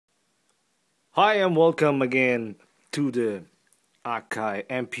Hi and welcome again to the Akai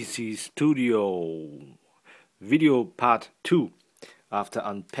MPC studio video part 2 after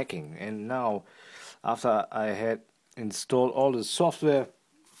unpacking. And now, after I had installed all the software,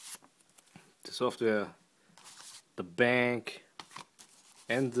 the bank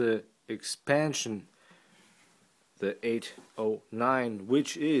and the expansion, the 809,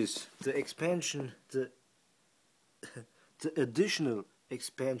 which is the expansion, the additional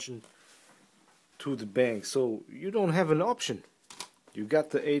expansion to the bank. So you don't have an option. You got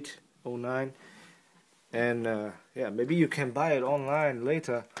the 809, and yeah, maybe you can buy it online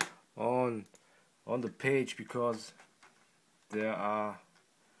later on the page, because there are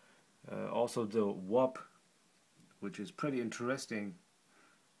also the WAP, which is pretty interesting,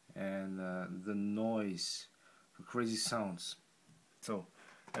 and the noise, the crazy sounds. So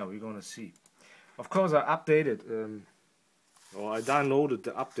yeah, we're gonna see. Of course, I updated or I downloaded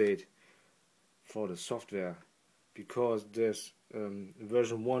the update for the software, because there's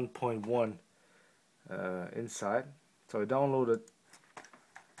version 1.1 inside. So I downloaded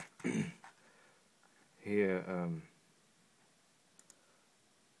here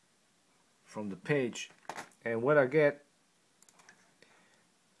from the page, and what I get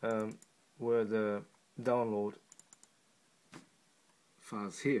were the download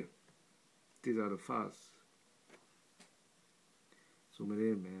files here. These are the files. Zoom it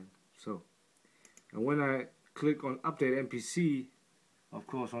in, man. So, and when I click on Update MPC, of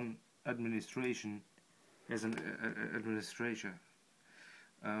course on administration, as an administrator,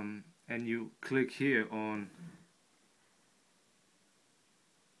 and you click here on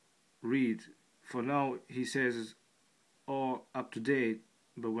read, for now he says it's all up to date,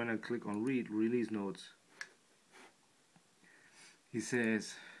 but when I click on read, release notes, he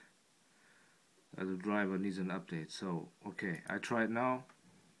says that the driver needs an update. So okay, I try it now.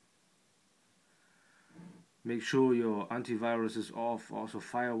 Make sure your antivirus is off, also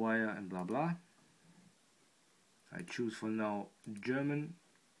Firewire and blah blah. I choose for now German.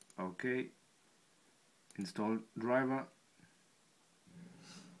 Okay. Install driver.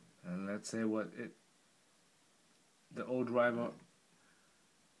 And let's say the old driver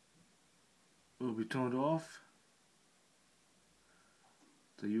will be turned off.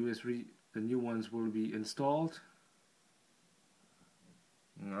 The new ones will be installed.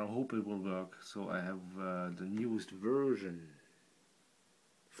 I hope it will work. So I have the newest version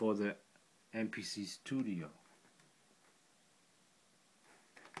for the MPC Studio.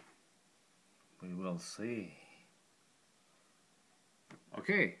 We will see.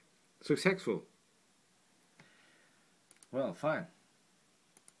 Okay, successful. Well, fine.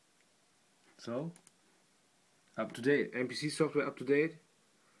 So, up to date. MPC software up to date.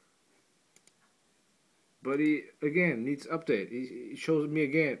 But he again needs update. He shows me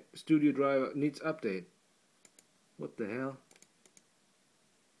again, studio driver needs update. What the hell?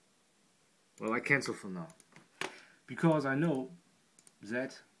 Well, I cancel for now, because I know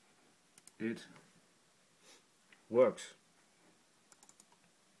that it works.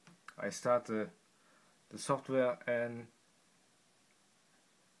 I start the software and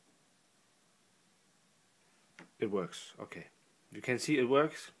it works. Okay, you can see it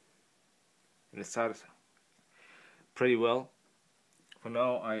works, and it started pretty well. For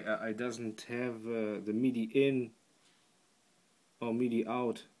now, I doesn't have the MIDI in or MIDI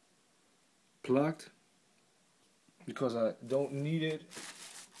out plugged, because I don't need it.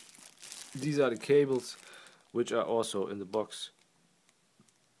 These are the cables which are also in the box,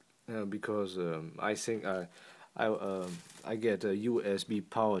 because I think I get a USB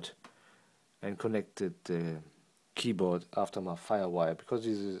powered and connected keyboard after my Firewire, because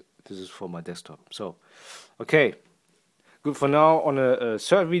this is for my desktop. So okay, good. For now, on a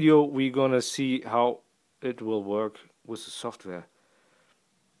third video we're gonna see how it will work with the software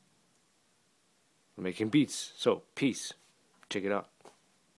making beats. So peace, check it out.